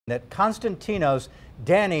At Constantinos,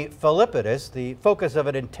 Danny Filippidis, the focus of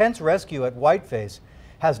an intense rescue at Whiteface,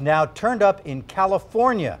 has now turned up in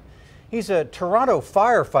California. He's a Toronto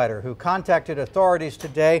firefighter who contacted authorities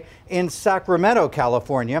today in Sacramento,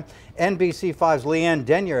 California. NBC5's Leanne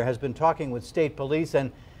Denyer has been talking with state police,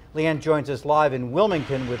 and Leanne joins us live in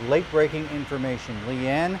Wilmington with late-breaking information.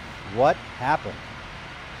 Leanne, what happened?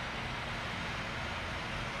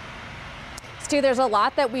 Stu, there's a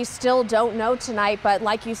lot that we still don't know tonight, but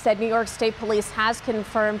like you said, New York State Police has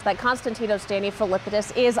confirmed that Constantinos Danny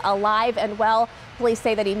Filippidis is alive and well. Police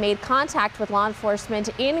say that he made contact with law enforcement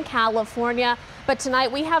in California, but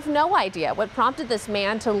tonight we have no idea what prompted this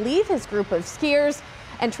man to leave his group of skiers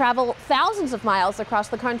and travel thousands of miles across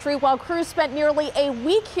the country while crews spent nearly a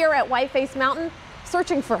week here at Whiteface Mountain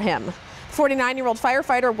searching for him. 49-year-old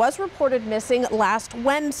firefighter was reported missing last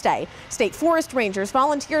Wednesday. State forest rangers,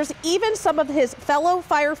 volunteers, even some of his fellow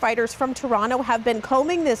firefighters from Toronto have been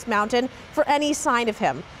combing this mountain for any sign of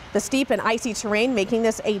him. The steep and icy terrain making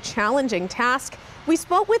this a challenging task. We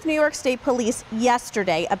spoke with New York State Police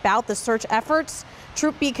yesterday about the search efforts.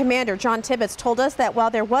 Troop B Commander John Tibbetts told us that while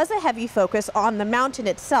there was a heavy focus on the mountain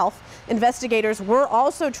itself, investigators were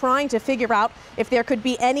also trying to figure out if there could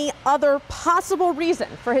be any other possible reason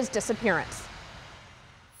for his disappearance.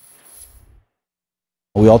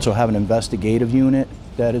 We also have an investigative unit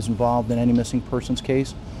that is involved in any missing persons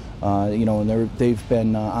case. And they've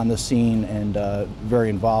been on the scene and very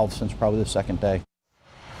involved since probably the second day.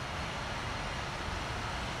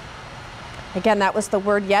 Again, that was the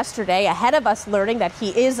word yesterday, ahead of us learning that he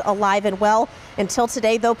is alive and well. Until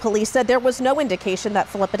today, though, police said there was no indication that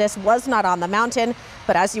Filippidis was not on the mountain.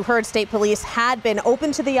 But as you heard, state police had been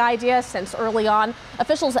open to the idea since early on.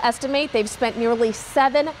 Officials estimate they've spent nearly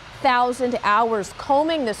 7,000 hours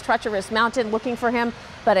combing this treacherous mountain looking for him.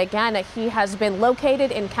 But again, he has been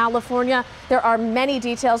located in California. There are many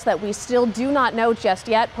details that we still do not know just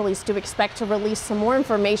yet. Police do expect to release some more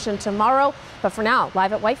information tomorrow. But for now,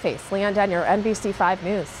 live at Whiteface, Leanne Denyer, NBC5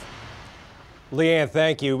 News. Leanne,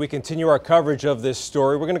 thank you. We continue our coverage of this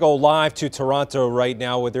story. We're going to go live to Toronto right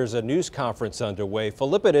now where there's a news conference underway.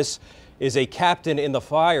 Filippidis is a captain in the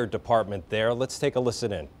fire department there. Let's take a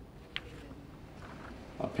listen in.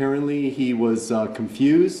 Apparently he was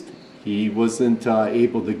confused. He wasn't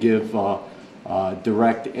able to give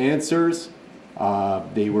direct answers.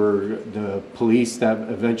 The police that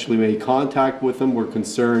eventually made contact with him were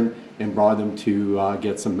concerned and brought him to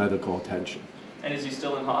get some medical attention. And is he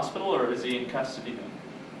still in hospital or is he in custody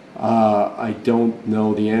now? I don't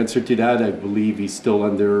know the answer to that. I believe he's still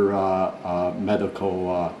under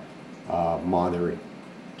medical monitoring.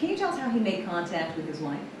 Can you tell us how he made contact with his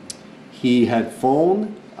wife? He had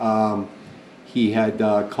phoned. He had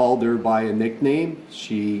called her by a nickname.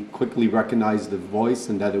 She quickly recognized the voice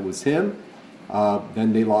and that it was him.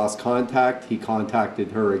 Then they lost contact. He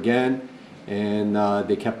contacted her again, and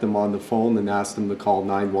they kept him on the phone and asked him to call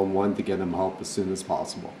 911 to get him help as soon as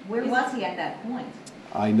possible. Where was he at that point?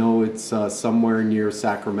 I know it's somewhere near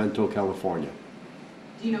Sacramento, California.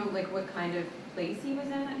 Do you know what kind of place he was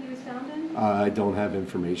in that he was found in? I don't have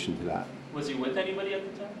information to that. Was he with anybody at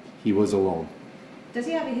the time? He was alone. Does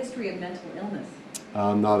he have a history of mental illness?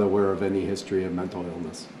 I'm not aware of any history of mental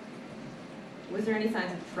illness. Was there any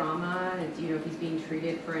signs of trauma? Do you know if he's being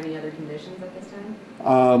treated for any other conditions at this time?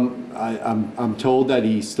 I'm told that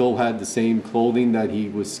he still had the same clothing that he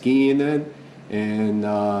was skiing in, and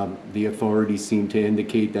the authorities seem to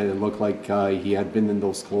indicate that it looked like he had been in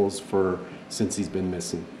those clothes since he's been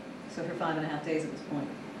missing. So for 5.5 days at this point.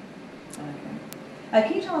 Okay.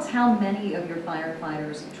 Can you tell us how many of your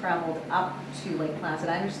firefighters traveled up to Lake Placid?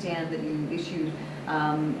 I understand that you issued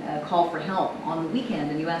a call for help on the weekend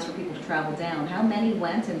and you asked for people to travel down. How many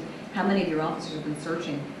went and how many of your officers have been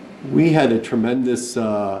searching? We had a tremendous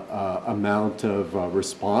amount of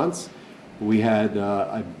response. We had,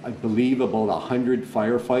 I believe, about 100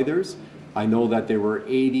 firefighters. I know that there were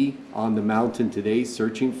 80 on the mountain today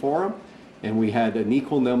searching for him, and we had an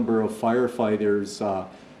equal number of firefighters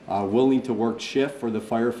willing to work shift for the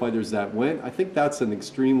firefighters that went. I think that's an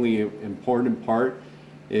extremely important part.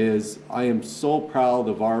 I am so proud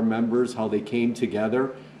of our members, how they came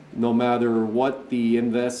together. No matter what the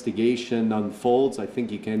investigation unfolds, I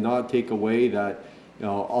think you cannot take away that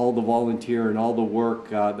all the volunteer and all the work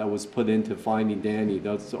that was put into finding Danny.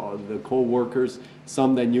 That's the co-workers,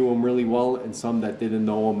 some that knew him really well and some that didn't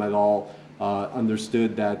know him at all,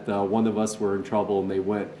 understood that one of us were in trouble and they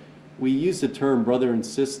went. We use the term brother and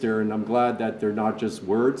sister, and I'm glad that they're not just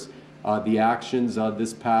words. The actions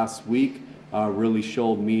this past week really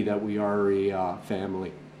showed me that we are a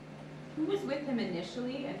family. Who was with him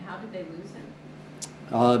initially and how did they lose him?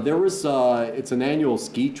 There was, it's an annual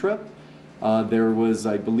ski trip. There was,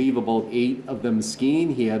 I believe, about 8 of them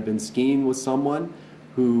skiing. He had been skiing with someone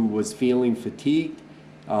who was feeling fatigued.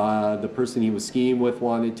 The person he was skiing with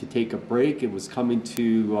wanted to take a break. It was coming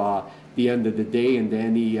to the end of the day, and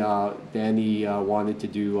Danny wanted to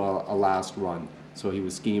do a last run. So he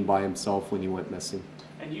was skiing by himself when he went missing.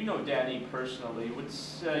 And you know Danny personally.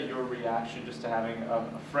 What's your reaction just to having a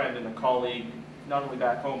friend and a colleague, not only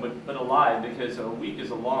back home, but alive? Because a week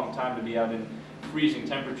is a long time to be out in freezing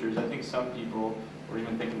temperatures. I think some people were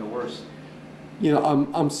even thinking the worst. You know,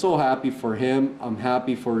 I'm so happy for him. I'm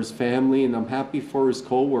happy for his family, and I'm happy for his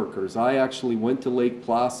co-workers. I actually went to Lake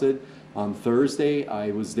Placid on Thursday.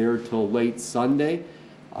 I was there till late Sunday.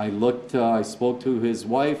 I spoke to his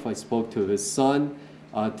wife, I spoke to his son,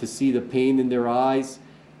 to see the pain in their eyes.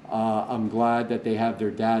 I'm glad that they have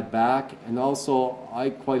their dad back. And also, I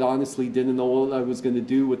quite honestly didn't know what I was going to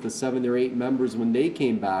do with the 7 or 8 members when they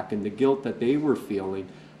came back and the guilt that they were feeling.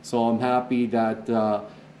 So I'm happy that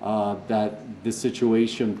that this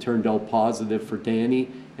situation turned out positive for Danny,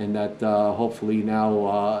 and that hopefully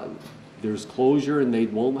now there's closure and they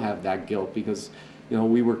won't have that guilt, because you know,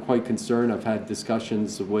 we were quite concerned. I've had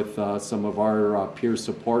discussions with some of our peer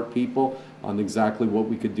support people on exactly what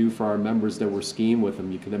we could do for our members that were skiing with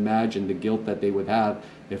them. You can imagine the guilt that they would have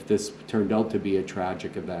if this turned out to be a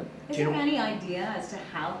tragic event. Is there any idea as to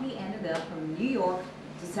how he ended up from New York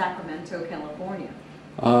to Sacramento, California?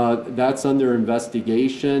 That's under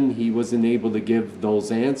investigation. He wasn't able to give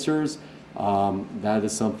those answers. That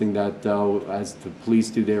is something that, as the police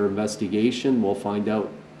do their investigation, we'll find out.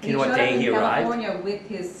 Do you know what day he arrived? California with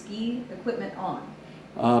his ski equipment on.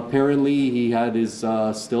 Apparently, he had his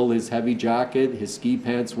still his heavy jacket. His ski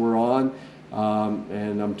pants were on,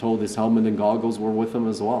 and I'm told his helmet and goggles were with him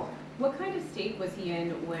as well. What kind of state was he in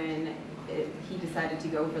when he decided to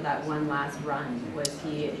go for that one last run?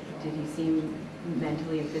 Did he seem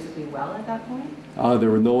mentally and physically well at that point? There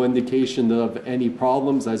were no indication of any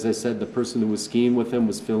problems. As I said, the person who was skiing with him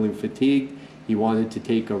was feeling fatigued. He wanted to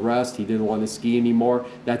take a rest. He didn't want to ski anymore.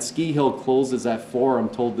 That ski hill closes at 4. I'm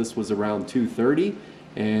told this was around 2:30.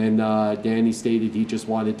 And Danny stated he just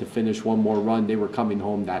wanted to finish one more run. They were coming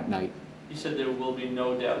home that night. You said there will be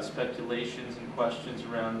no doubt speculations and questions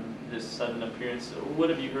around this sudden appearance. What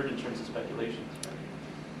have you heard in terms of speculations?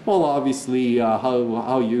 Well, obviously,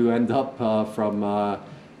 how you end up from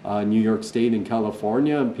New York State and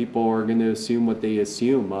California, and people are going to assume what they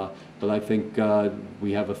assume. But I think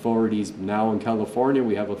we have authorities now in California.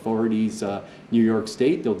 We have authorities New York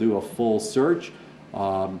State. They'll do a full search.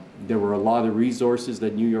 There were a lot of resources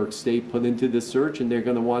that New York State put into this search, and they're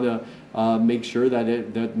going to want to make sure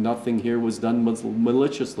that nothing here was done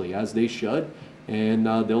maliciously, as they should. And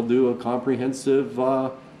they'll do a comprehensive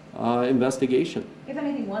investigation. If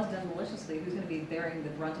anything was done maliciously, who's going to be bearing the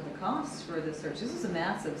brunt of the costs for this search? This is a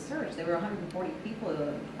massive search. There were 140 people at the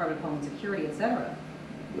Department of Homeland Security, etc.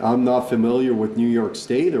 I'm not familiar with New York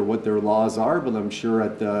State or what their laws are, but I'm sure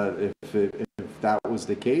if that was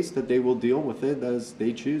the case, that they will deal with it as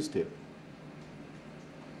they choose to.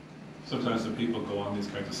 Sometimes when people go on these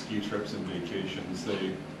kinds of ski trips and vacations,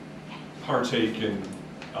 they partake in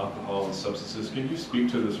alcohol and substances. Can you speak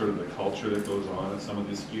to the sort of the culture that goes on at some of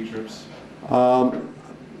these ski trips?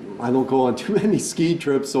 I don't go on too many ski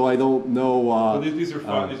trips, so I don't know. Well, these are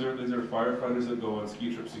firefighters that go on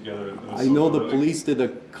ski trips together. I know the police did a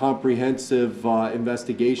comprehensive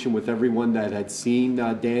investigation with everyone that had seen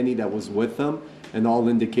Danny that was with them, and all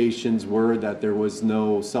indications were that there was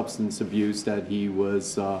no substance abuse, that he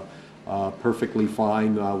was perfectly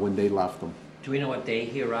fine when they left him. Do we know what day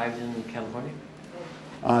he arrived in California?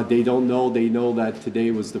 They don't know. They know that today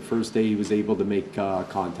was the first day he was able to make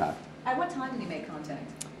contact. At what time did he make contact?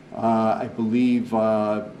 I believe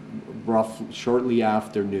shortly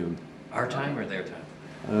after noon. Our time or their time?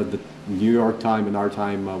 The New York time and our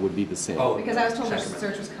time would be the same. Oh, Because I was told the Sacramento.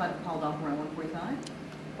 search was called off around 1:45.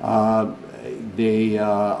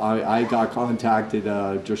 I got contacted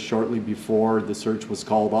just shortly before the search was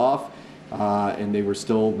called off, and they were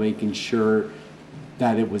still making sure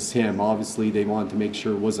that it was him. Obviously, they wanted to make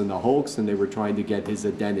sure it wasn't a hoax, and they were trying to get his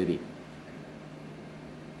identity.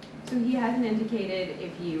 So he hasn't indicated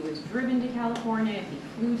if he was driven to California, if he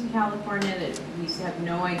flew to California, that we have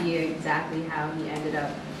no idea exactly how he ended up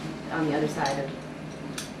on the other side of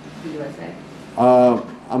the USA.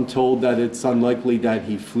 I'm told that it's unlikely that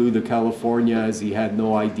he flew to California, as he had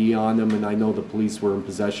no ID on him, and I know the police were in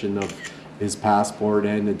possession of his passport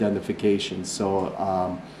and identification, so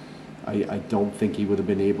I don't think he would have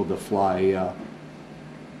been able to fly